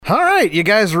All right, you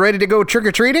guys ready to go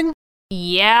trick-or-treating?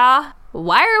 Yeah.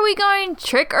 Why are we going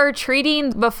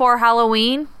trick-or-treating before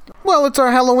Halloween? Well, it's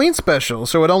our Halloween special,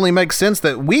 so it only makes sense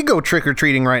that we go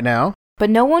trick-or-treating right now. But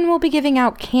no one will be giving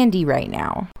out candy right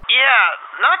now. Yeah,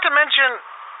 not to mention,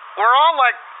 we're all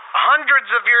like hundreds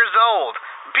of years old.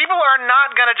 People are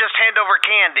not gonna just hand over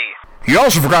candy. You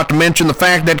also forgot to mention the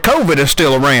fact that COVID is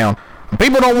still around.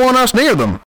 People don't want us near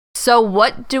them. So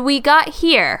what do we got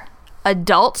here?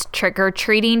 Adults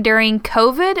trick-or-treating during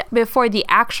COVID before the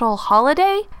actual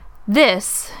holiday?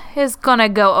 This is gonna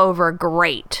go over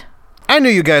great. I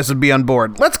knew you guys would be on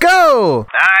board. Let's go!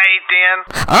 Aight,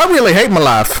 then. I really hate my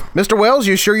life. Mr. Wells,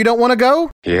 you sure you don't want to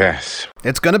go? Yes.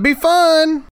 It's gonna be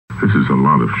fun. This is a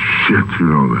lot of shit, you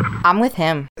know that. I'm with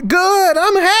him. Good,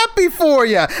 I'm happy for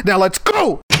you. Now let's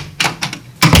go!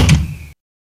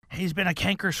 He's been a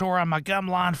canker sore on my gum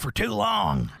line for too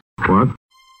long. What?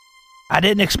 I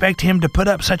didn't expect him to put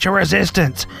up such a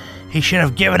resistance. He should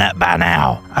have given up by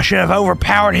now. I should have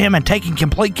overpowered him and taken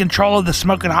complete control of the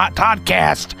Smoking Hot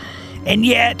Toddcast. And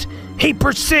yet, he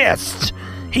persists.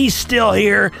 He's still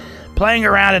here, playing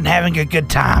around and having a good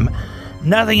time.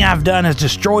 Nothing I've done has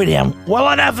destroyed him.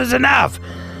 Well, enough is enough.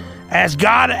 As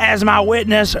God as my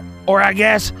witness, or I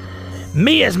guess,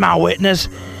 me as my witness,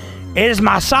 it is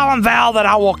my solemn vow that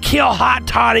I will kill Hot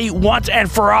Toddy once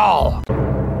and for all.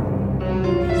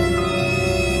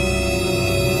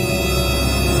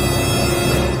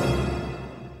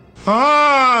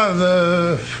 Ah,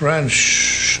 the French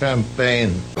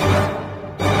champagne.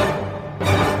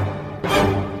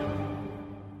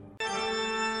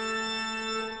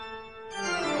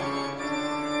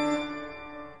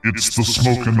 It's the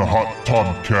Smoking Hot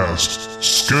Toddcast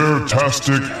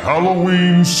Scaretastic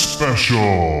Halloween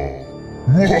Special.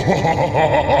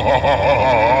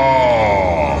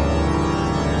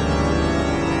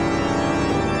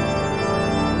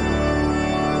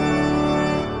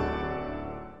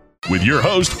 With your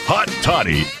host, Hot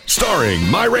Toddy, starring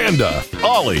Miranda,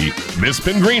 Ollie, Miss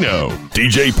Pingrino,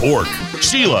 DJ Pork,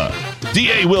 Sheila,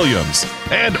 D.A. Williams,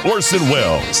 and Orson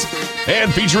Welles.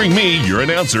 And featuring me, your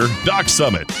announcer, Doc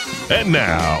Summit. And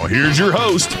now, here's your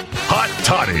host, Hot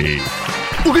Toddy.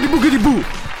 Boogity boogity boo.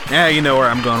 Yeah, you know where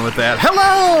I'm going with that.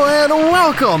 Hello and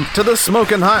welcome to the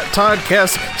Smoking Hot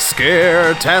Toddcast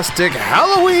Scaretastic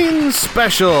Halloween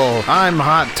Special. I'm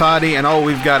Hot Toddy, and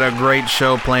we've got a great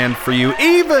show planned for you.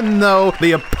 Even though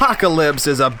the apocalypse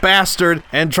is a bastard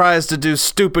and tries to do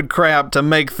stupid crap to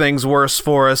make things worse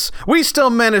for us, we still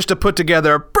managed to put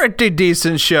together a pretty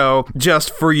decent show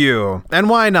just for you. And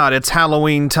why not? It's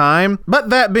Halloween time.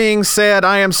 But that being said,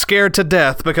 I am scared to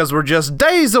death because we're just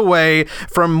days away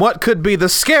from what could be the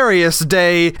scariest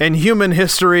day in human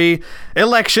history,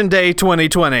 Election Day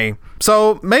 2020.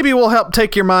 So maybe we'll help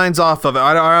take your minds off of it.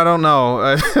 I don't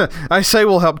know. I say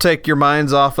we'll help take your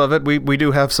minds off of it. We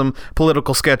do have some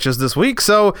political sketches this week,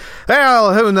 so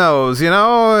well, who knows? You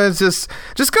know, it's just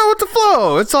go with the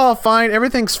flow. It's all fine.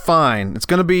 Everything's fine. It's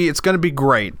gonna be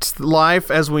great.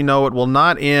 Life as we know it will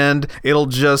not end. It'll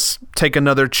just take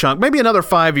another chunk, maybe another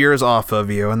 5 years off of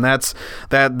you, and that's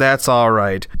all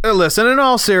right. Listen, in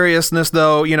all seriousness,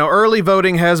 though, you know, early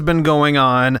voting has been going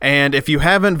on, and if you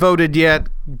haven't voted yet,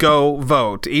 go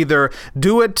vote. Either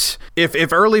do it,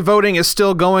 if early voting is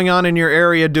still going on in your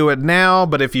area, do it now,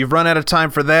 but if you've run out of time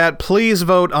for that, please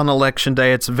vote on Election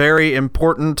Day. It's very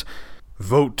important.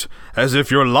 Vote as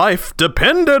if your life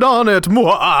depended on it.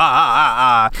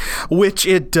 Which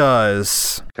it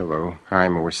does. Hello,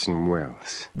 I'm Orson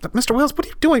Welles. Mr. Welles, what are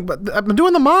you doing? I'm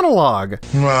doing the monologue.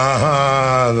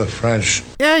 Ah, the French.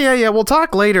 Yeah. We'll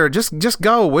talk later. Just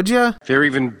go, would you? They're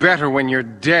even better when you're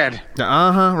dead.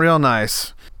 Real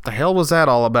nice. The hell was that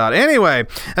all about? Anyway,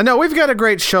 and no, we've got a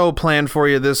great show planned for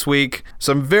you this week.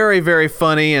 Some very, very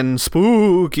funny and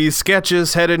spooky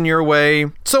sketches heading your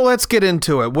way. So let's get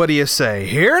into it. What do you say?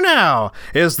 Here now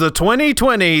is the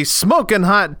 2020 Smoking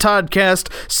Hot Toddcast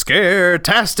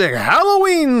Scaretastic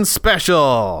Halloween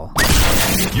Special.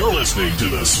 You're listening to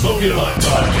the Smoking Hot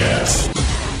Toddcast.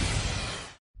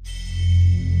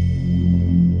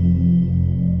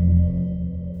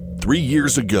 3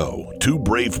 years ago, two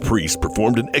brave priests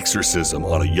performed an exorcism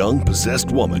on a young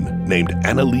possessed woman named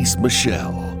Annalise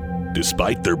Michelle.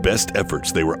 Despite their best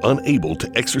efforts, they were unable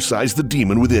to exorcise the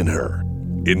demon within her.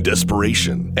 In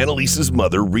desperation, Annalise's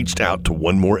mother reached out to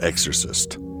one more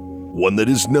exorcist, one that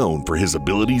is known for his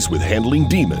abilities with handling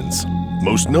demons,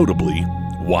 most notably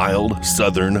wild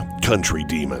southern country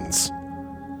demons.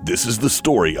 This is the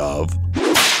story of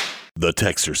the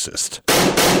Texorcist.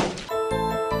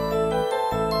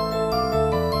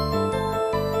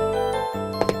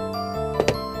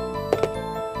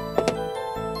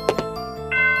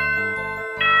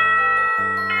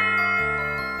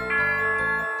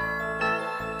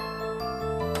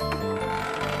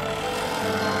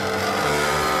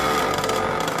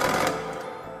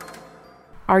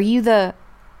 Are you the...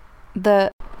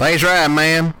 That's right,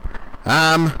 ma'am.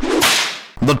 I'm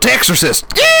the Texorcist.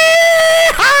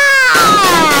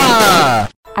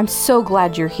 I'm so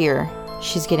glad you're here.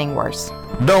 She's getting worse.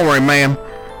 Don't worry, ma'am.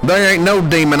 There ain't no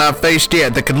demon I've faced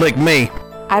yet that could lick me.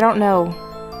 I don't know.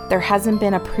 There hasn't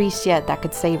been a priest yet that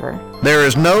could save her. There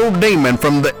is no demon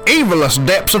from the evilest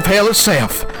depths of hell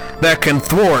itself that can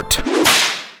thwart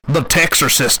the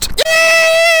Texorcist.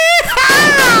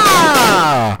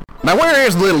 Now where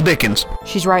is little Dickens?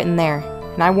 She's right in there.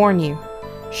 And I warn you,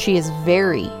 she is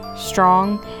very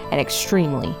strong and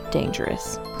extremely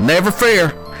dangerous. Never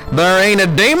fear. There ain't a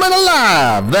demon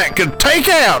alive that could take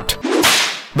out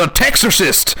the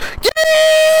Texorcist.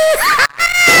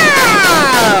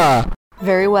 Yeah!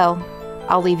 Very well.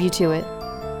 I'll leave you to it.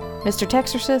 Mr.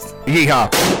 Texorcist? Yeehaw.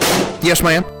 Yes,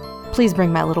 ma'am? Please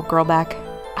bring my little girl back.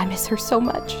 I miss her so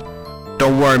much.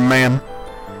 Don't worry, ma'am.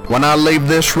 When I leave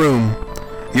this room,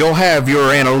 you'll have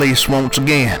your Annalise once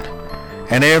again.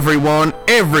 And everyone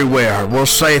everywhere will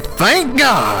say thank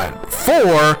God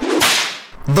for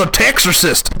the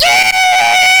Texorcist. Yeah!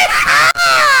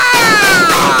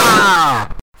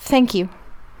 Thank you.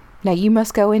 Now you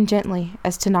must go in gently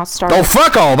as to not start... Oh,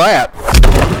 fuck all that!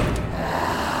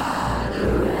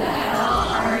 Who the hell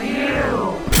are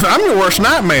you? I'm your worst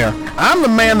nightmare. I'm the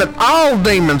man that all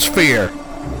demons fear.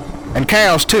 And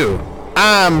cows, too.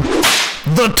 I'm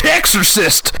the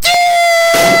Texorcist.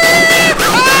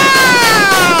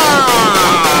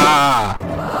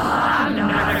 I'm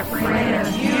not afraid of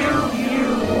you, you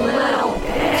little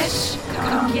bitch.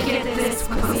 Come get this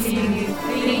pussy you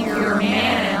think you're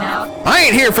man enough. I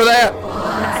ain't here for that. Well,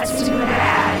 that's too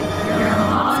bad. Your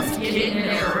mom's getting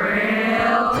it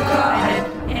real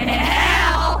good in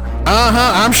hell.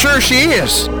 I'm sure she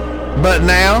is. But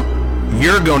now,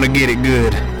 you're gonna get it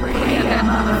good. Bring it,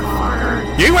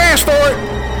 motherfucker. You asked for it.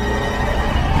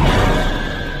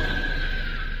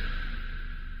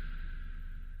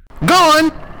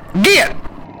 Gone. Get.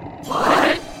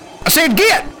 What? I said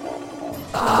get.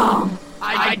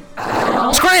 I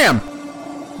don't. Scram.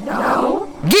 No.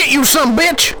 Get you some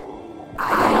bitch. I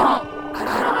don't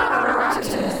know what to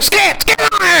do. Scat, get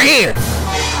on out of here.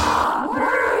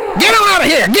 Get on out of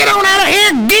here. Get on out of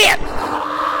here. Get.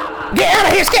 Get out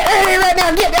of here. Get out of here right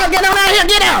now. Get on out of here.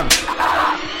 Get out.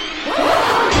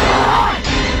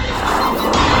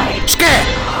 Scat.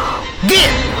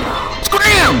 Get.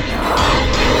 Scram.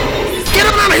 Get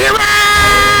on out of here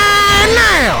right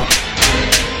now.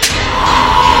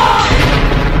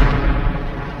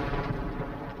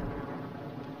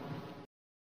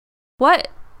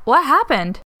 What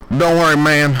happened? Don't worry,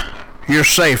 man. You're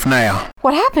safe now.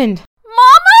 What happened?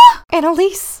 Mama?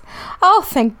 Annalise! Oh,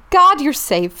 thank God you're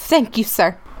safe. Thank you,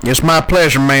 sir. It's my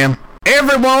pleasure, ma'am.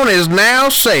 Everyone is now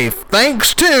safe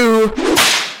thanks to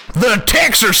the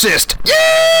Texorcist.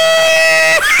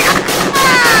 Yeah!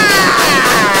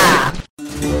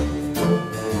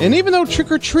 And even though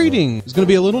trick-or-treating is going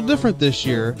to be a little different this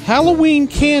year, Halloween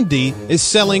candy is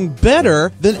selling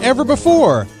better than ever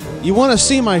before. You want to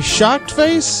see my shocked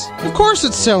face? Of course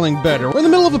it's selling better. We're in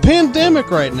the middle of a pandemic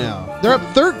right now. They're up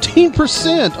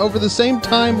 13% over the same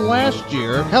time last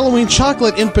year. Halloween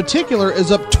chocolate in particular is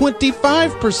up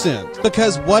 25%.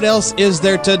 Because what else is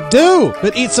there to do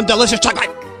but eat some delicious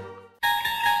chocolate?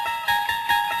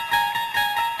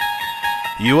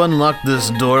 You unlock this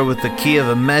door with the key of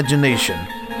imagination.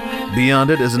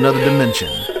 Beyond it is another dimension.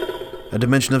 A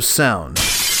dimension of sound.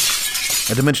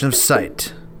 A dimension of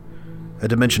sight. A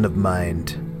dimension of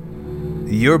mind.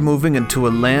 You're moving into a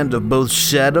land of both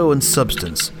shadow and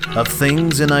substance, of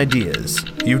things and ideas.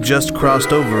 You've just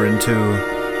crossed over into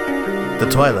the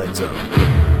Twilight Zone.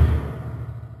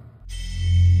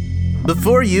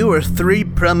 Before you are 3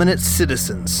 prominent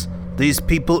citizens. These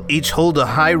people each hold a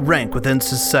high rank within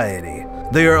society.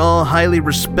 They are all highly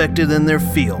respected in their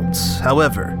fields.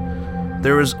 However,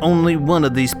 there is only one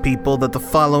of these people that the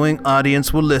following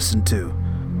audience will listen to,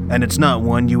 and it's not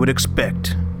one you would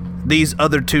expect. These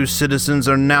other 2 citizens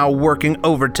are now working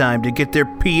overtime to get their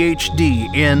PhD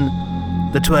in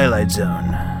the Twilight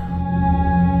Zone.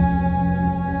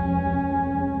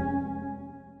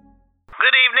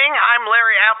 Good evening, I'm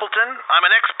Larry Appleton. I'm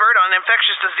an expert on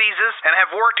infectious diseases and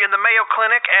have worked in the Mayo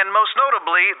Clinic and most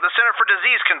notably the Center for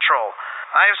Disease Control.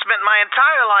 I have spent my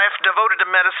entire life devoted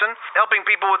to medicine, helping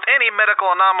people with any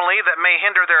medical anomaly that may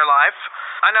hinder their life.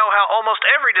 I know how almost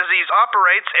every disease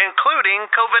operates, including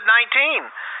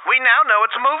COVID-19. We now know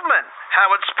its movement,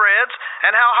 how it spreads,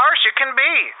 and how harsh it can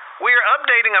be. We are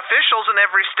updating officials in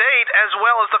every state as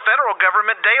well as the federal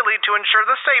government daily to ensure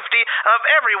the safety of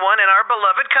everyone in our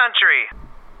beloved country.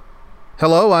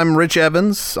 Hello, I'm Rich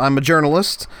Evans. I'm a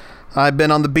journalist. I've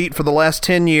been on the beat for the last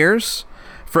 10 years.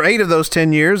 For 8 of those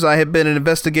 10 years, I have been an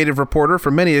investigative reporter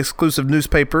for many exclusive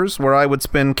newspapers, where I would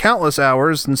spend countless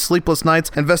hours and sleepless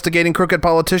nights investigating crooked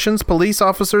politicians, police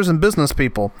officers, and business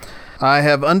people. I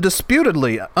have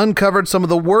undisputedly uncovered some of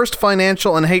the worst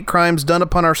financial and hate crimes done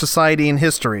upon our society in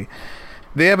history.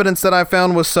 The evidence that I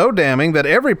found was so damning that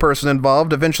every person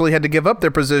involved eventually had to give up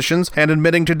their positions and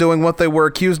admitting to doing what they were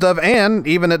accused of and,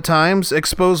 even at times,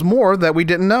 expose more that we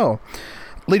didn't know.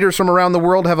 Leaders from around the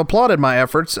world have applauded my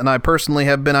efforts, and I personally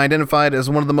have been identified as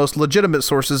one of the most legitimate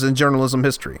sources in journalism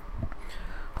history.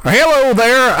 Hello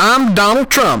there, I'm Donald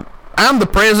Trump. I'm the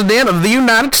President of the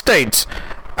United States.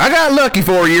 I got lucky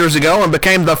 4 years ago and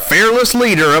became the fearless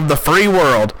leader of the free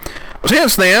world.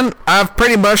 Since then, I've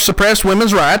pretty much suppressed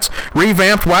women's rights,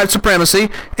 revamped white supremacy,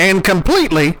 and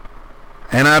completely,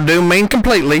 and I do mean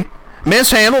completely,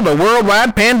 mishandled a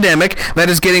worldwide pandemic that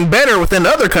is getting better within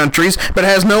other countries but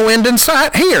has no end in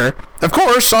sight here. Of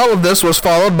course, all of this was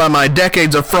followed by my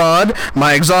decades of fraud,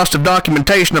 my exhaustive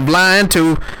documentation of lying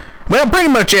to, well, pretty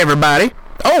much everybody.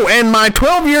 Oh, and my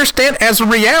 12-year stint as a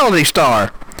reality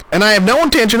star. And I have no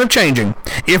intention of changing.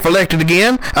 If elected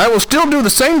again, I will still do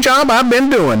the same job I've been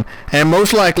doing, and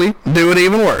most likely do it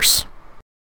even worse.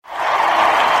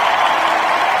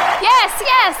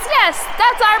 Yes,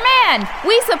 that's our man.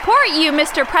 We support you,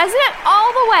 Mr. President,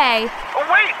 all the way. Oh,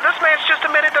 wait, this man's just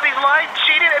admitted that he's lied,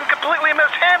 cheated, and completely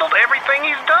mishandled everything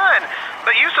he's done.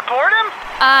 But you support him?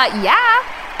 Yeah.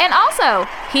 And also,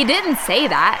 he didn't say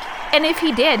that. And if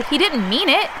he did, he didn't mean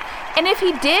it. And if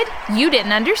he did, you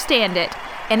didn't understand it.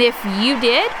 And if you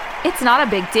did, it's not a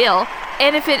big deal.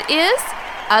 And if it is,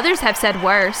 others have said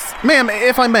worse. Ma'am,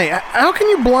 if I may, how can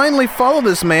you blindly follow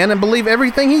this man and believe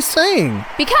everything he's saying?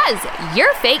 Because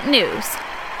you're fake news.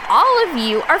 All of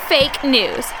you are fake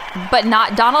news, but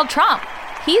not Donald Trump.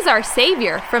 He's our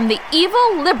savior from the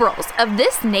evil liberals of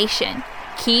this nation.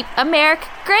 Keep America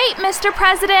great, Mr.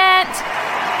 President.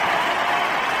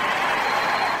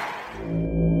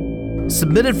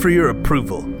 Submitted for your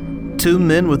approval. 2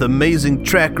 men with amazing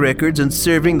track records in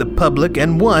serving the public,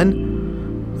 and 1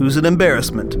 who's an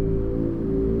embarrassment.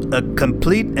 A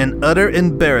complete and utter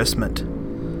embarrassment.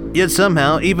 Yet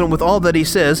somehow, even with all that he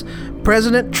says,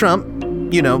 President Trump,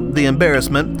 the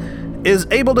embarrassment, is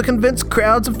able to convince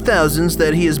crowds of thousands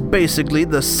that he is basically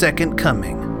the second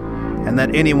coming, and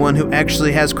that anyone who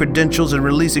actually has credentials in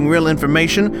releasing real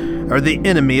information are the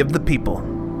enemy of the people.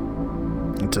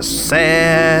 It's a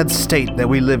sad state that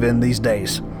we live in these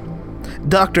days.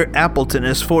 Dr. Appleton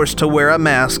is forced to wear a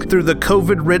mask through the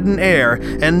COVID-ridden air,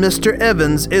 and Mr.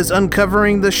 Evans is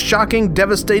uncovering the shocking,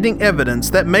 devastating evidence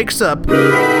that makes up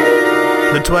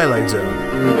the Twilight Zone.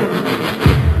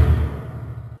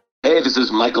 Hey, this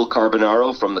is Michael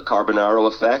Carbonaro from The Carbonaro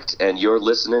Effect, and you're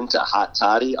listening to Hot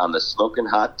Toddy on the Smokin'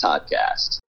 Hot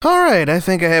Toddcast. All right, I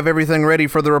think I have everything ready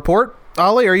for the report.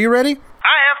 Ollie, are you ready?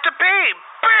 I have to pee.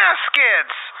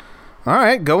 Biscuits! All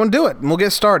right, go and do it, and we'll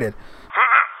get started.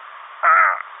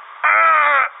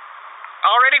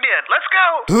 Already did. Let's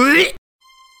go.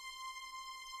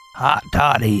 Hot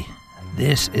Toddy,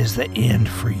 this is the end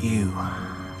for you.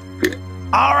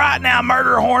 All right now,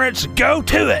 murder hornets, go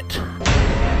to it.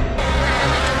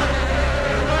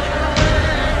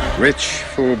 Rich,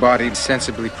 full-bodied,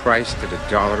 sensibly priced at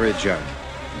 $1 a jug.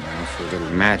 Now for a little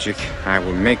magic, I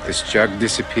will make this jug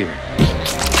disappear.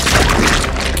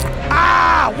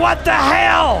 Ah, what the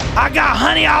hell? I got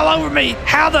honey all over me.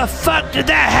 How the fuck did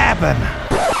that happen?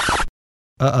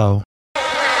 Uh-oh.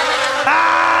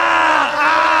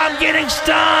 I'm getting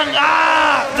stung.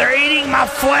 They're eating my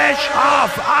flesh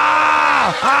off.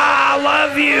 I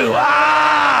love you.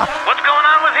 What's going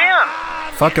on with him?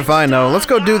 Fuck if I know. Let's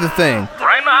go do the thing.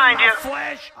 Right behind you.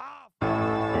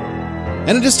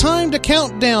 And it is time to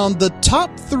count down the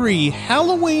top 3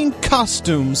 Halloween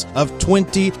costumes of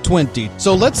 2020.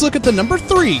 So let's look at the number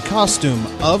 3 costume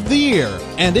of the year.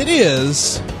 And it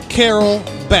is Carol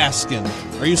Baskin.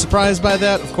 Are you surprised by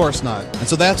that? Of course not. And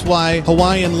so that's why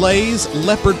Hawaiian leis,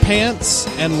 leopard pants,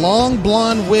 and long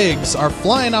blonde wigs are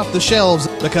flying off the shelves,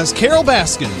 because Carol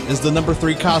Baskin is the number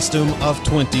 3 costume of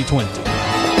 2020.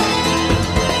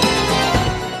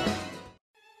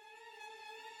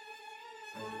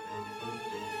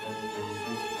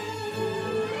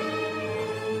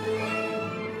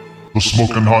 The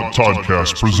Smokin' Hot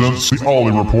Toddcast presents the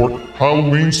Ollie Report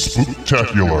Halloween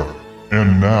Spooktacular.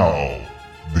 And now,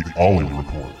 the Ollie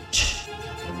Report.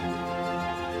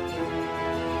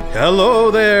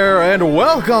 Hello there, and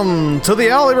welcome to the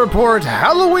Ollie Report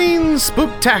Halloween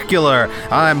Spooktacular.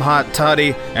 I'm Hot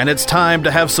Toddy, and it's time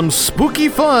to have some spooky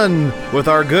fun with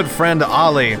our good friend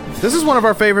Ollie. This is one of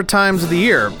our favorite times of the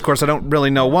year. Of course, I don't really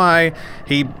know why.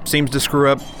 He seems to screw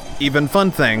up even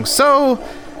fun things. So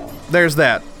there's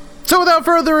that. So without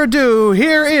further ado,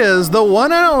 here is the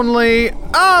one and only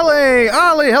Ollie.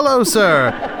 Ollie, hello,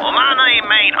 sir. Well, my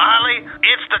name ain't Ollie.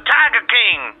 It's the Tiger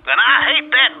King, and I hate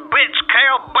that bitch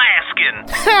Carol Baskin.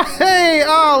 Hey,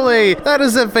 Ollie, that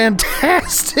is a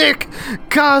fantastic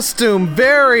costume.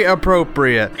 Very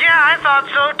appropriate. Yeah, I thought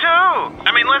so too.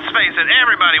 I mean, let's face it,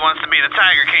 everybody wants to be the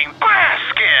Tiger King.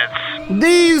 Baskets!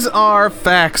 These are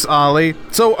facts, Ollie.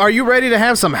 So are you ready to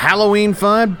have some Halloween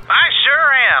fun? I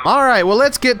sure am. All right, well,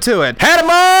 let's get to it. Howdy,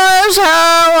 boys.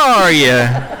 How are you?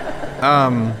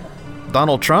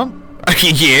 Donald Trump?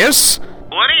 Yes.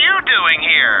 What are you doing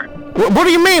here? What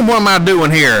do you mean, what am I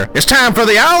doing here? It's time for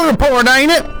the Ollie Report,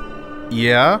 ain't it?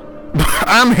 Yeah.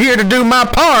 I'm here to do my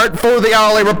part for the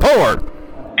Ollie Report.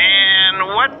 And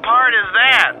what part is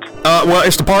that? Well,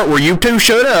 it's the part where you two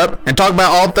shut up and talk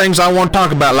about all the things I want to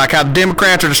talk about, like how the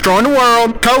Democrats are destroying the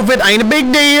world, COVID ain't a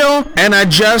big deal, and I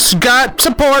just got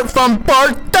support from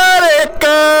Puerto Rico.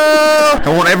 I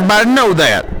want everybody to know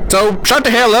that. So, shut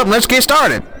the hell up and let's get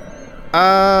started.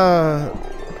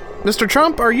 Mr.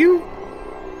 Trump, are you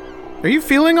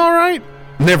feeling all right?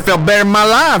 Never felt better in my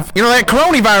life. You know, that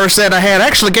coronavirus that I had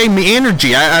actually gave me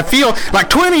energy. I feel like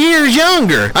 20 years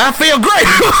younger. I feel great.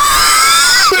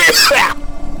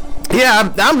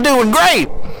 Yeah, I'm doing great.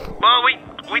 Well, we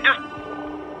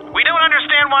don't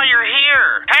understand why you're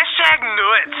here.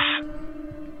 #nuts.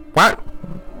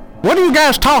 What are you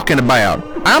guys talking about?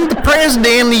 I'm the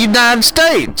president of the United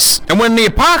States. And when the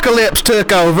apocalypse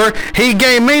took over, he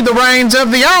gave me the reins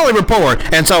of the Ollie Report.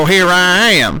 And so here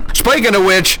I am. Speaking of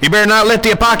which, you better not let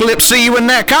the apocalypse see you in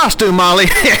that costume, Ollie.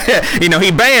 You know, he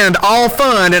banned all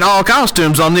fun and all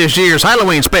costumes on this year's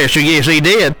Halloween special. Yes, he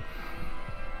did.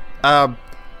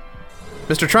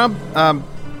 Mr. Trump,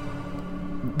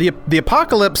 the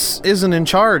apocalypse isn't in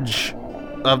charge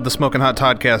of the Smokin' Hot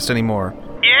Toddcast anymore.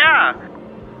 Yeah,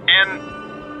 and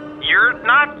you're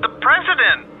not the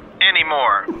president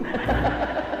anymore.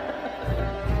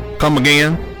 Come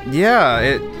again?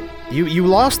 Yeah, you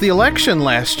lost the election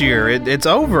last year. It's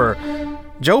over.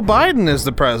 Joe Biden is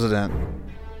the president.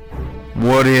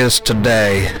 What is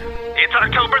today? It's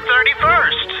October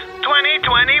 31st,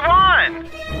 2021.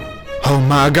 Oh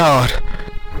my God.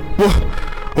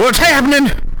 What's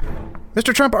happening?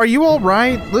 Mr. Trump, are you all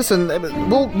right? Listen,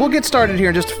 we'll get started here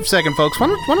in just a second, folks. Why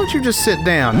don't you just sit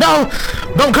down? No!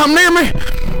 Don't come near me!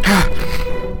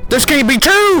 This can't be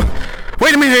true!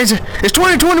 Wait a minute, it's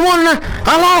 2021 and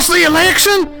I lost the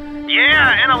election?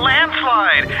 Yeah, in a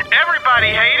landslide. Everybody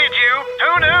hated you.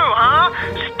 Who knew, huh?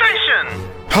 Station!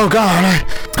 Oh God, I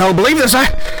don't believe this. I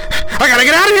gotta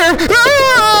get out of here!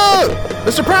 Ah!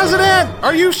 Mr. President,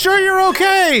 are you sure you're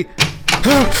okay?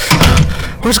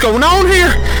 What's going on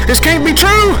here? This can't be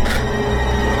true!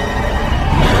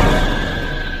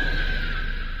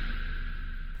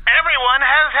 Everyone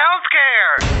has health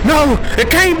care! No,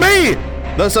 it can't be!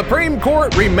 The Supreme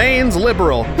Court remains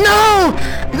liberal. No,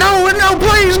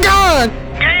 please, God!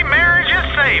 Gay marriage is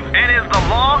safe and is the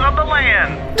law of the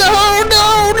land. No!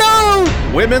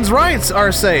 Women's rights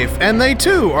are safe, and they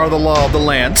too are the law of the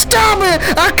land. Stop it!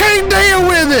 I can't deal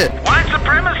with it! White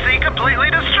supremacy completely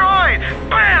destroyed.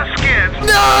 Baskets!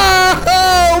 No!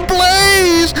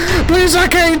 Please, I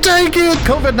can't take it!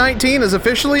 COVID-19 is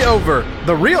officially over.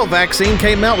 The real vaccine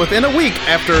came out within a week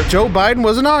after Joe Biden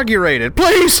was inaugurated.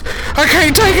 Please! I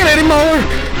can't take it anymore!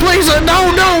 Please,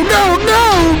 no!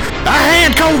 I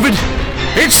had COVID!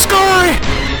 It's scary!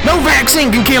 No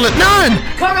vaccine can kill it, none!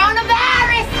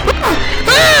 Coronavirus!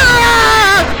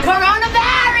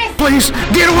 Coronavirus! Please,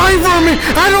 get away from me!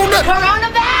 I don't know!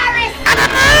 Coronavirus!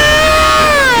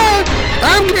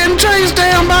 I'm getting chased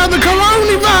down by the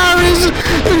coronavirus!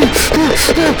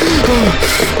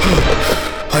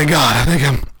 Thank God,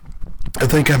 I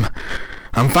think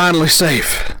I'm finally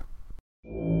safe.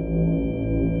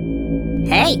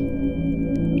 Hey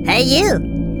you!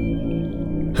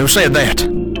 Who said that?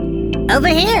 Over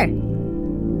here!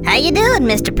 How you doing,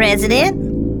 Mr. President?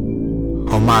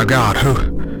 Oh my God,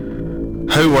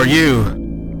 who are you?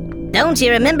 Don't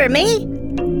you remember me?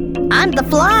 I'm the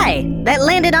fly that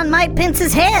landed on Mike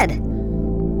Pence's head.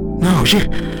 No,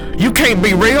 you can't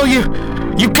be real. You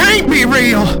can't be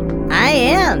real. I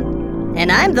am,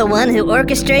 and I'm the one who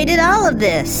orchestrated all of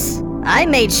this. I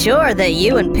made sure that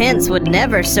you and Pence would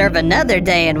never serve another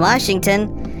day in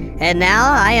Washington, and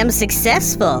now I am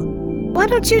successful. Why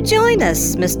don't you join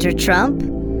us, Mr. Trump,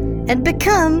 and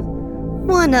become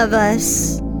one of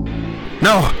us?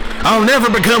 No, I'll never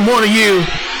become one of you.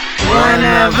 One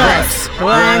of us. No,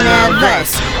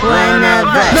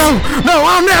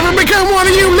 I'll never become one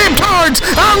of you libtards.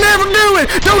 I'll never do it.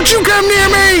 Don't you come near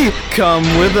me. Come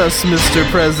with us, Mr.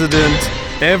 President.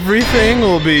 Everything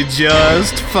will be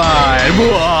just fine.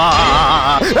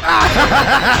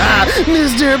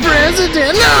 Mr.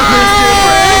 President! No!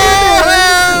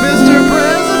 Mr.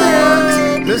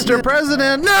 President! Mr.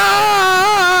 President! No!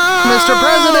 Mr.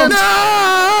 President! No!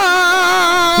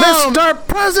 Mr.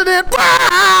 President!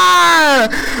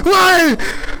 Why?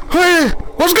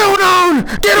 What's going on?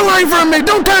 Get away from me!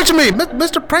 Don't touch me!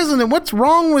 Mr. President, what's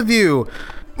wrong with you?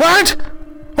 What?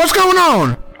 What's going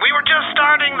on? We were just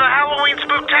starting the Halloween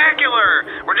Spooktacular.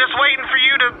 We're just waiting for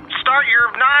you to start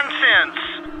your nonsense.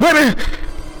 Wait a minute.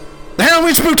 The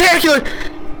Halloween Spooktacular?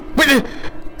 Wait,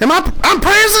 I'm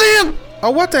president? Oh,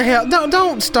 what the hell?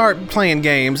 Don't start playing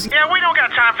games. Yeah, we don't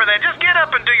got time for that. Just get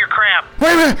up and do your crap.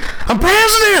 Wait a minute. I'm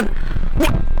president.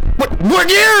 What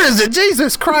year is it?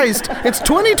 Jesus Christ. It's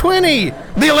 2020.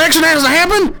 The election hasn't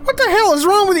happened? What the hell is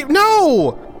wrong with you?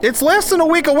 No. It's less than a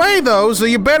week away, though, so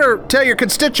you better tell your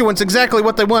constituents exactly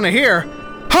what they want to hear.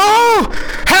 Oh,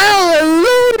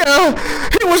 hallelujah!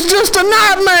 It was just a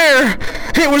nightmare.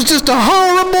 It was just a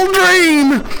horrible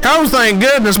dream. Oh, thank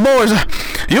goodness, boys.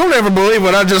 You'll never believe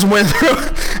what I just went through.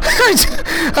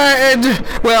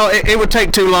 It would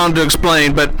take too long to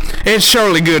explain, but it's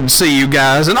surely good to see you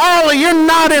guys. And Ollie, you're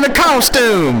not in a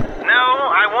costume. No,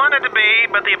 I wanted to be,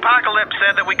 but the apocalypse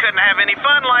said that we couldn't have any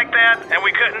fun like that, and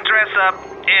we couldn't dress up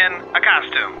in a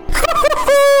costume.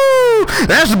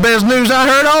 That's the best news I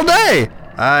heard all day.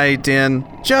 Aight, then,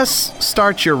 just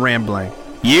start your rambling.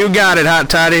 You got it, Hot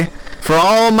Toddy. For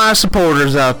all my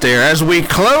supporters out there, as we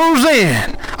close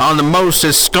in on the most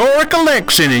historic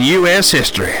election in U.S.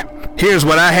 history, here's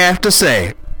what I have to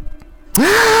say.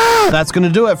 That's going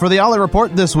to do it for the Ollie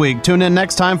Report this week. Tune in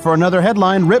next time for another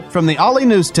headline ripped from the Ollie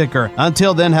News Ticker.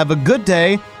 Until then, have a good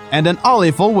day and an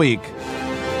Ollie-ful week.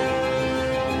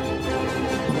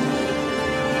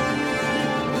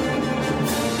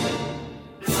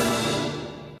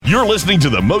 You're listening to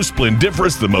the most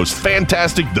splendiferous, the most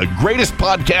fantastic, the greatest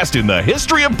podcast in the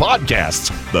history of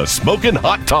podcasts, the Smokin'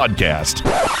 Hot Toddcast.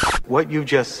 What you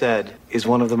just said is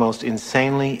one of the most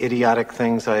insanely idiotic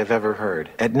things I have ever heard.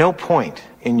 At no point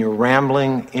in your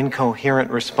rambling,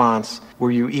 incoherent response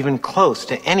were you even close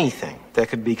to anything that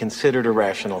could be considered a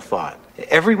rational thought.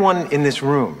 Everyone in this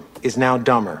room is now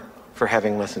dumber for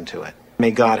having listened to it.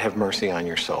 May God have mercy on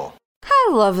your soul. I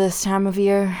love this time of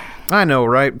year. I know,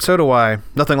 right? So do I.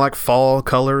 Nothing like fall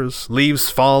colors, leaves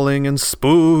falling, and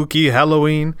spooky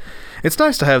Halloween. It's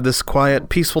nice to have this quiet,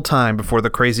 peaceful time before the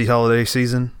crazy holiday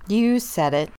season. You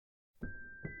said it.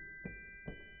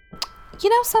 You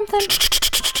know something?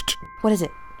 What is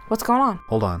it? What's going on?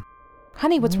 Hold on.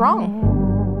 Honey, what's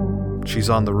wrong? She's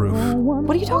on the roof.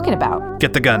 What are you talking about?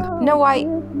 Get the gun. No, I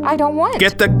don't want.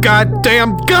 Get the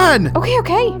goddamn gun!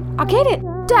 Okay, I'll get it.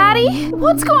 Daddy,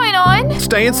 what's going on?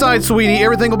 Stay inside, sweetie.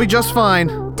 Everything will be just fine.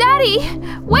 Daddy,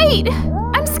 wait!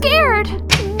 I'm scared.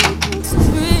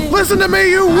 Listen to me,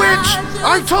 you witch!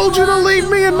 I told you to leave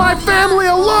me and my family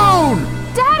alone!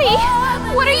 Daddy,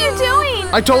 what are you doing?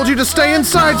 I told you to stay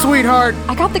inside, sweetheart.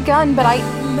 I got the gun, but I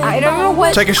don't know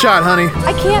what... Take a shot, honey.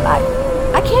 I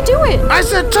can't do it. I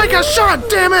said take a shot,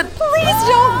 damn it! Please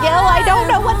don't yell. I don't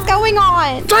know what's going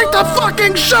on. Take the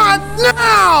fucking shot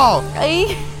now!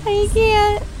 I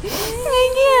can't.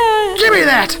 Give me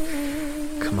that!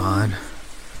 Come on.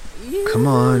 Come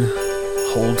on.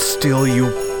 Hold still, you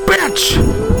bitch!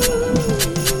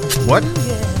 What?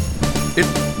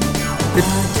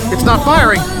 It's not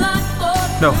firing.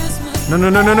 No.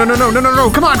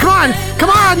 No. Come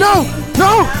on. No.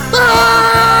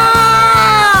 Ah!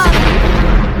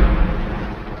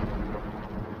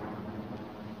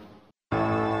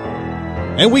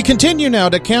 And we continue now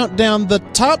to count down the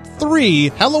top 3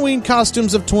 Halloween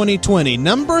costumes of 2020.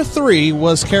 Number 3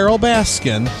 was Carol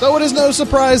Baskin, so it is no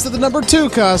surprise that the number 2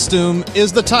 costume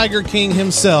is the Tiger King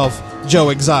himself, Joe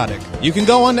Exotic. You can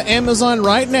go on to Amazon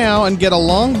right now and get a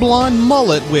long blonde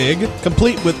mullet wig,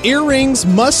 complete with earrings,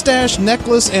 mustache,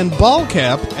 necklace, and ball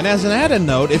cap. And as an added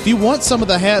note, if you want some of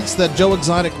the hats that Joe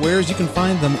Exotic wears, you can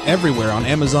find them everywhere on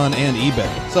Amazon and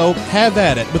eBay. So have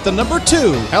at it with the number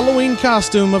 2 Halloween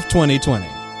costume of 2020.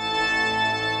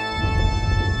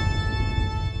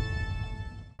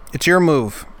 It's your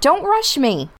move. Don't rush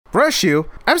me. Rush you?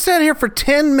 I've sat here for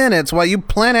 10 minutes while you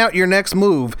plan out your next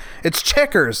move. It's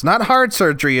checkers, not heart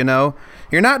surgery, you know.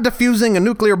 You're not defusing a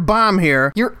nuclear bomb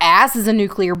here. Your ass is a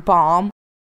nuclear bomb.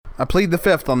 I plead the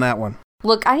fifth on that one.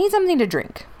 Look, I need something to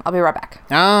drink. I'll be right back.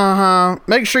 Uh-huh.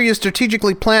 Make sure you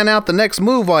strategically plan out the next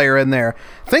move while you're in there.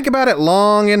 Think about it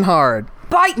long and hard.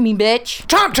 Bite me, bitch.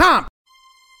 Chomp!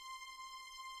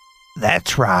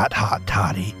 That's right, Hot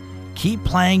Toddy. Keep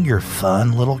playing your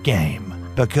fun little game,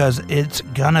 because it's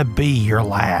gonna be your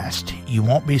last. You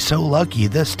won't be so lucky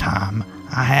this time,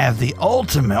 I have the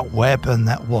ultimate weapon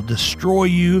that will destroy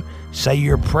you. Say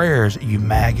your prayers, you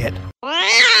maggot.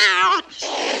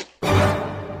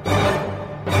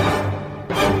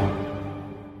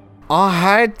 Oh,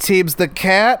 hi, Teebs the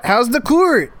cat. How's the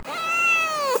court?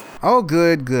 Oh,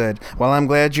 good. Well, I'm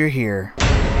glad you're here.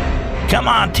 Come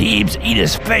on, Teebs, eat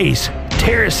his face.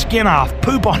 Tear his skin off.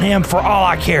 Poop on him for all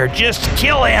I care. Just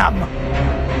kill him.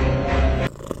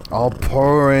 All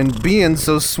poor and being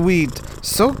so sweet.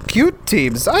 So cute,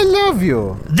 Teebs. I love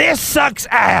you. This sucks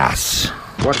ass.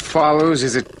 What follows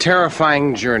is a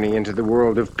terrifying journey into the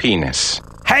world of penis.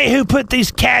 Hey, who put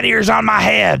these cat ears on my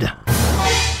head?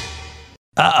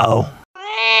 Uh-oh.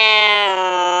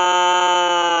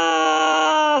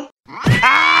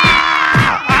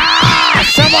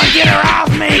 Someone get her off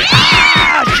me!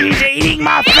 She's eating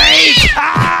my face!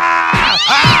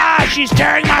 She's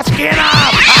tearing my skin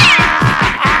off!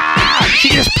 She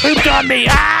just pooped on me!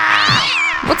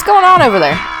 What's going on over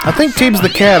there? I think Teebs the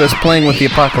cat is playing with the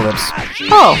apocalypse.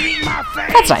 Oh,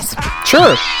 that's nice.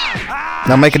 Sure.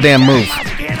 Now make a damn move.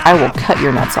 I will cut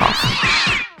your nuts off.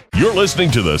 You're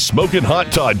listening to the Smokin' Hot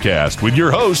Toddcast with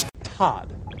your host,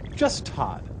 Todd. Just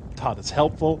Todd. Todd is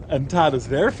helpful, and Todd is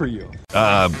there for you.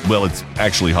 Well, it's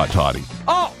actually Hot Toddy.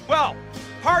 Oh, well,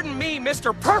 pardon me,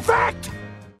 Mr. Perfect!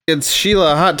 It's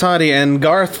Sheila, Hot Toddy, and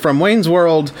Garth from Wayne's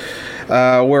World.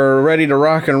 We're ready to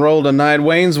rock and roll tonight.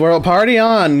 Wayne's World, party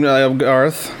on,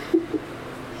 Garth.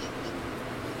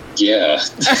 Yeah.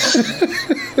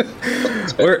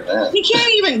 You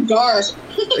can't even Garth.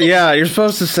 Yeah, you're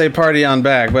supposed to say party on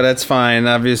back, but that's fine.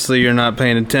 Obviously, you're not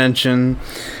paying attention.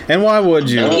 And why would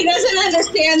you? He doesn't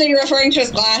understand that you're referring to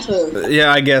his glasses.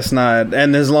 Yeah, I guess not.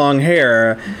 And his long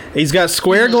hair. He's got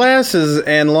square glasses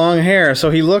and long hair, so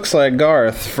he looks like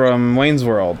Garth from Wayne's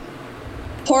World.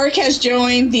 Pork has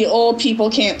joined the Old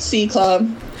People Can't See Club.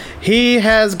 He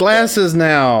has glasses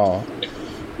now.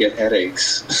 Get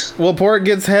headaches. Well, Pork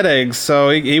gets headaches, so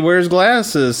he wears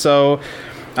glasses. So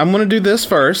I'm going to do this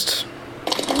first.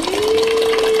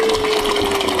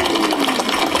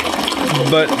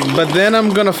 But then I'm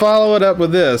going to follow it up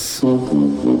with this. What's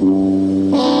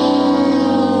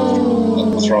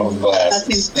wrong with glasses?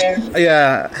 That seems fair.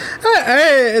 Yeah.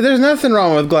 Hey, there's nothing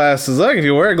wrong with glasses. Look, if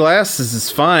you wear glasses,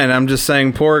 it's fine. I'm just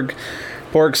saying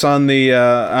Pork's on the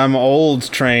I'm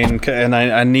old train, and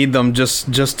I need them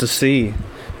just to see.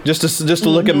 Just to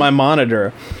look at my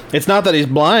monitor. It's not that he's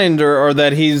blind or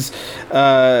that he's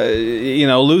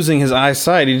losing his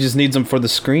eyesight. He just needs them for the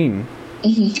screen.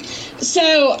 Mm-hmm.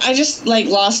 So I just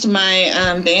lost my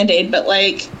Band-Aid, but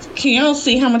can y'all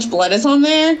see how much blood is on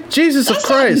there? Jesus of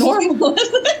Christ! Not normal,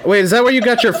 isn't it? Wait, is that where you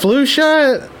got your flu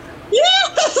shot?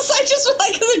 Yes, I just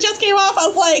because it just came off. I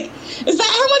was like, is that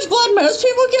how much blood most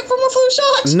people get from a flu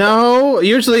shot? No,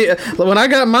 usually when I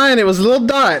got mine, it was a little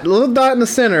dot in the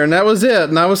center, and that was it,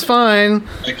 and I was fine.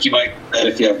 Like you might get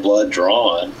if you have blood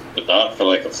drawn, but not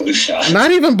for a flu shot.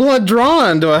 Not even blood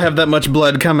drawn do I have that much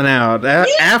blood coming out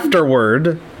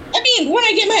afterward. I mean, when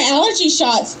I get my allergy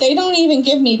shots, they don't even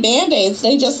give me Band-Aids.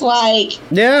 They just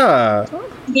yeah.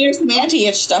 There's some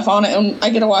anti-itch stuff on it, and I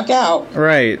get to walk out.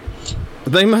 Right.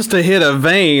 They must have hit a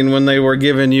vein when they were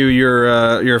giving you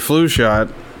your flu shot.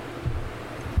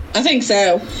 I think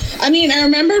so. I mean, I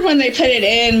remembered when they put it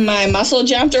in, my muscle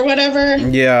jumped or whatever.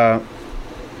 Yeah.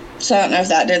 So I don't know if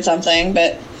that did something,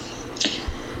 but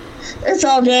it's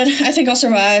all good. I think I'll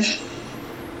survive.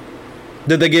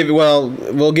 Did they give you,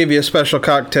 we'll give you special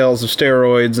cocktails of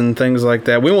steroids and things like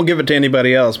that. We won't give it to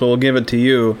anybody else, but we'll give it to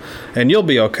you, and you'll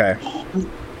be okay.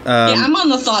 Yeah, I'm on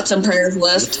the thoughts and prayers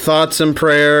list. Thoughts and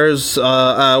prayers.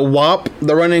 WAP,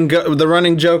 the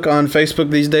running joke on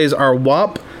Facebook these days are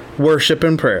WAP, worship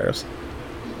and prayers.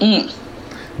 Mm.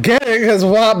 Get it? Because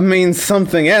WAP means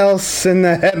something else in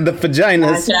the head, the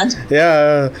vaginas. Gotcha.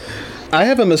 Yeah. I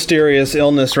have a mysterious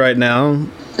illness right now.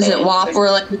 Is it WAP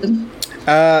related?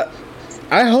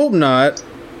 I hope not.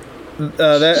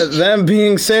 That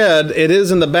being said, it is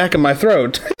in the back of my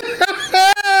throat.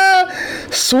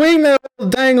 Swing that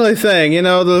dangly thing,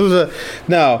 no.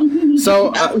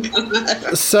 So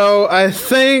I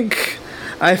think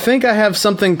I have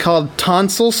something called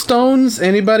tonsil stones.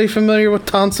 Anybody familiar with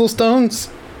tonsil stones?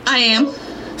 I am.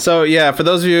 So yeah, for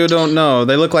those of you who don't know,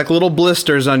 they look like little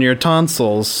blisters on your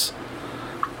tonsils,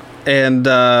 and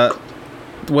they're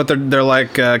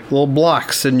like little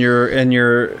blocks in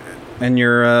your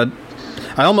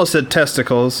I almost said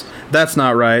testicles. That's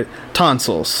not right.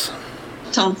 Tonsils.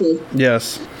 Tonsils.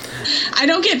 Yes. I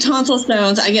don't get tonsil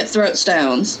stones. I get throat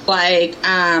stones,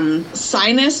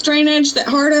 sinus drainage that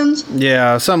hardens.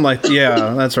 Yeah,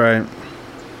 that's right.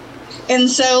 And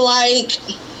so,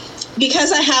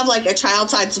 because I have a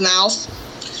child-sized mouth,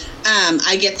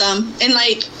 I get them. And,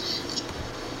 like,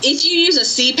 if you use a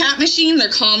CPAP machine, they're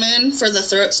common for the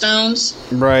throat stones.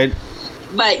 Right.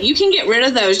 But you can get rid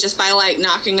of those just by, like,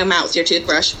 knocking them out with your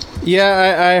toothbrush.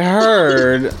 Yeah, I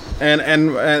heard, and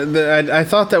I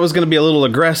thought that was going to be a little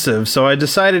aggressive, so I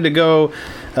decided to go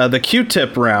the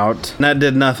Q-tip route, and that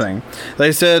did nothing.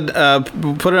 They said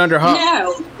put it under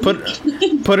hot,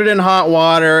 put it in hot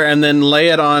water, and then lay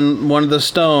it on one of the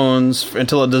stones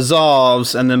until it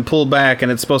dissolves, and then pull back,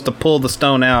 and it's supposed to pull the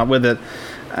stone out with it.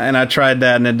 And I tried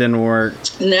that, and it didn't work.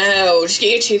 No, just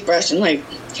get your toothbrush and, like,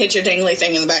 hit your dingly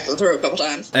thing in the back of the throat a couple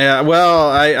times. Yeah,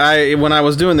 well, I when I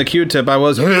was doing the Q-tip, I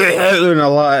was a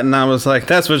lot, and I was like,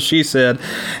 that's what she said.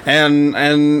 And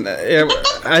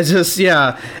I just,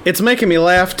 yeah, it's making me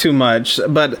laugh too much,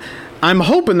 but I'm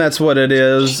hoping that's what it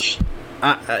is.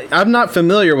 I'm not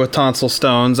familiar with tonsil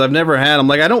stones. I've never had them.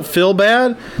 Like, I don't feel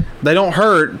bad. They don't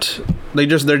hurt. They're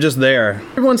just there.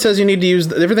 Everyone says you need to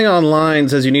use everything online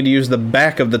says you need to use the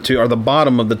back of the tooth or the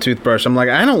bottom of the toothbrush. I'm like,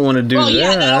 I don't want to do that.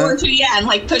 Yeah, that or two, yeah, and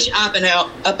like push up and out.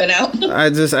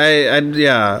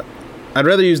 Yeah. I'd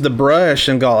rather use the brush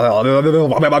and go, you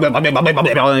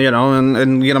know,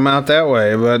 and get them out that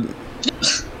way. But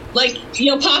like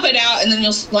you'll pop it out and then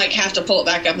you'll like have to pull it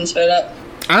back up and spit it up.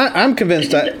 I'm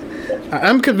convinced.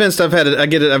 I'm convinced I've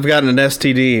gotten an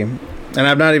STD. And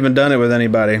I've not even done it with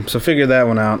anybody, so figure that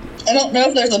one out. I don't know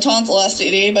if there's a tonsil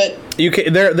STD, but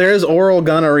there is oral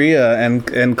gonorrhea and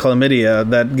chlamydia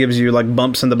that gives you like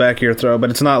bumps in the back of your throat, but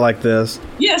it's not like this.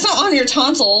 Yeah, it's not on your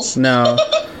tonsils. No.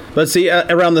 But see,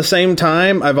 around the same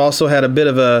time, I've also had a bit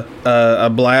of a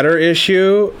bladder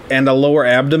issue and a lower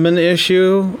abdomen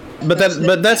issue. But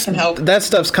that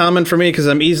stuff's common for me because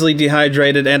I'm easily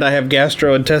dehydrated and I have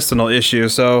gastrointestinal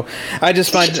issues. So I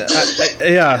just find,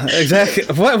 yeah, exactly.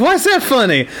 Why's that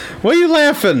funny? Why are you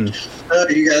laughing?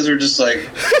 You guys are just like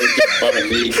making fun of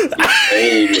me. With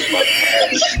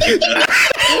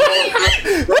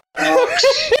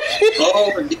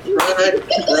my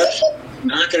brush,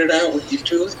 knocking it out with your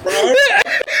toothbrush.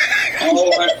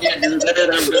 Oh, I can't do that.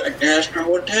 I've got a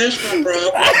gastrointestinal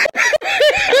problem.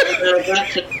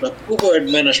 That's the poor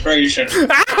administration. To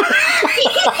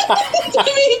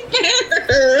be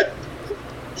fair,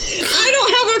 I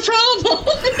don't have a problem.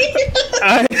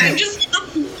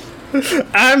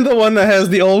 I'm the one that has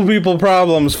the old people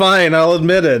problems. Fine, I'll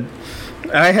admit it.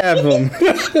 I have them.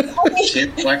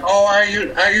 It's like, oh, I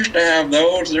used to have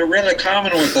those. They're really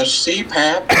common with the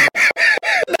CPAP.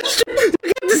 That's true.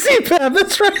 You got the CPAP.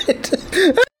 That's right.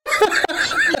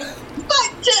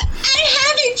 But I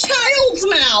have a child's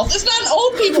mouth. It's not an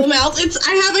old people mouth.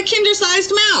 I have a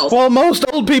kinder-sized mouth. Well, most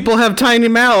old people have tiny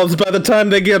mouths by the time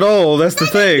they get old. That's the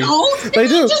thing. They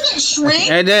do. It doesn't shrink.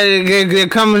 They're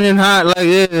coming in hot like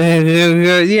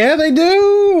this. Yeah, they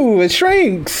do. It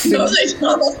shrinks. No, they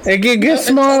don't. It gets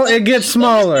small. It gets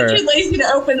smaller. They're too lazy to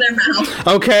open their mouth.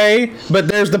 Okay, but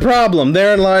there's the problem.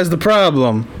 Therein lies the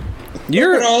problem.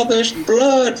 Look at all this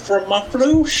blood from my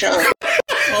flu shot.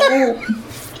 Oh.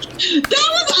 That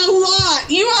was a lot.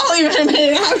 You all even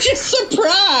admitted. I'm just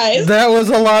surprised. That was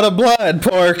a lot of blood,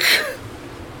 Pork.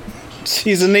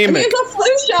 She's anemic. I mean, it's a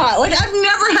flu shot. Like, I've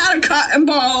never had a cotton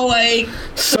ball, like,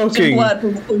 soaking blood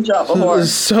from a flu shot before. It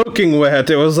was soaking wet.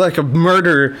 It was like a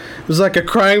murder. It was like a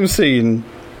crime scene.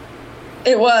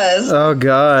 It was. Oh,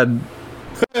 God.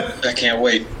 I can't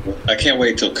wait. I can't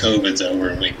wait till COVID's over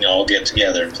and we can all get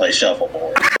together and play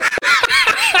shuffleboard.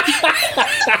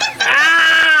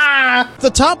 The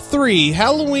top 3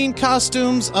 Halloween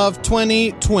costumes of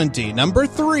 2020. Number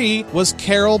 3 was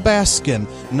Carol Baskin.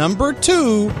 Number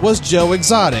 2 was Joe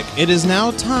Exotic. It is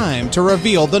now time to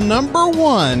reveal the number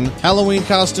 1 Halloween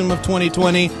costume of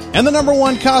 2020. And the number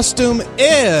 1 costume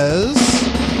is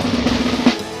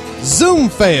Zoom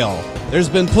Fail. There's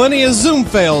been plenty of Zoom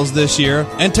fails this year,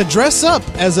 and to dress up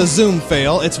as a Zoom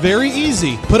fail, it's very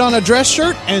easy. Put on a dress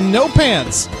shirt and no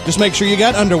pants. Just make sure you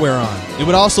got underwear on. It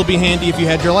would also be handy if you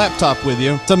had your laptop with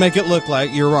you to make it look like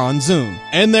you're on Zoom.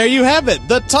 And there you have it,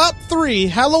 the top 3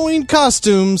 Halloween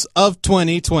costumes of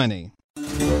 2020.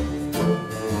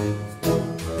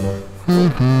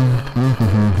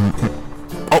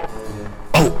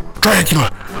 Oh,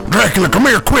 Dracula, come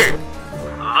here quick.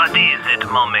 What is it,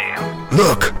 Mommy?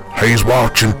 Look, he's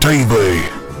watching TV.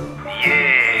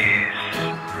 Yes,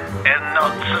 and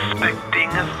not suspecting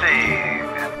a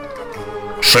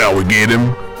thing. Shall we get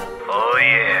him? Oh,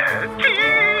 yeah.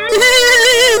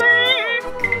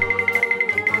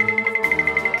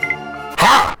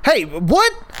 Ha! Hey,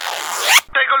 what?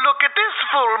 Take a look at this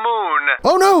full moon.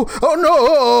 Oh, no! Oh, no!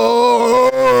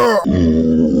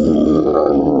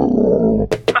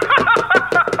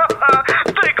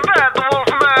 Take that,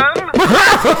 Wolfman!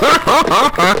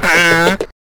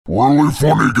 Really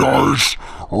funny, guys.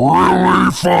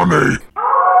 Really funny.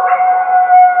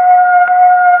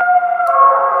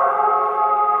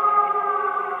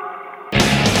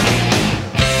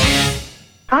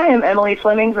 Hi, I'm Emily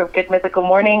Fleming from Good Mythical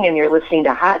Morning, and you're listening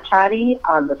to Hot Toddy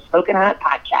on the Smokin' Hot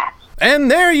Podcast.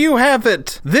 And there you have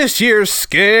it, this year's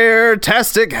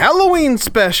Scaretastic Halloween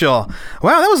Special.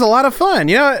 Wow, that was a lot of fun.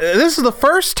 You know, this is the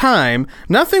first time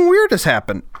nothing weird has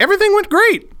happened. Everything went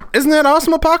great. Isn't that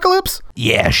awesome, Apocalypse?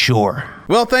 Yeah, sure.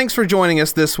 Well, thanks for joining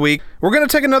us this week. We're going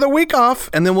to take another week off,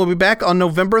 and then we'll be back on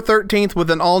November 13th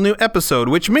with an all-new episode,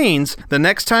 which means the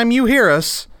next time you hear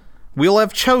us, we'll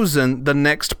have chosen the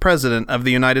next president of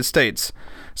the United States.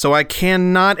 So I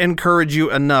cannot encourage you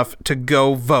enough to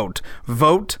go vote.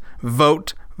 Vote,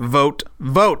 vote, vote,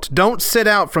 vote. Don't sit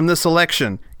out from this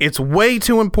election. It's way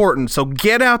too important. So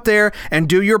get out there and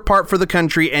do your part for the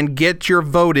country and get your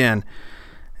vote in.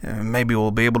 Maybe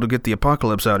we'll be able to get the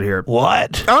Apocalypse out here.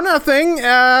 What? Oh, nothing.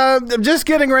 Just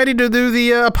getting ready to do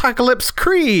the Apocalypse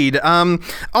Creed.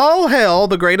 All hail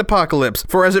the great Apocalypse,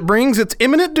 for as it brings its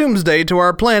imminent doomsday to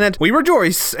our planet, we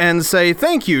rejoice and say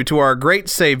thank you to our great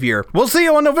savior. We'll see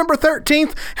you on November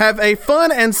 13th. Have a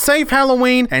fun and safe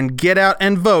Halloween, and get out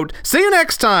and vote. See you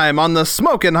next time on the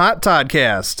Smokin' Hot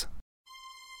Toddcast.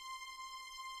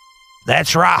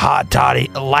 That's right, Hot Toddy.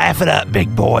 Laugh it up,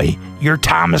 big boy. Your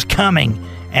time is coming,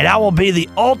 and I will be the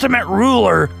ultimate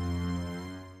ruler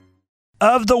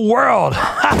of the world.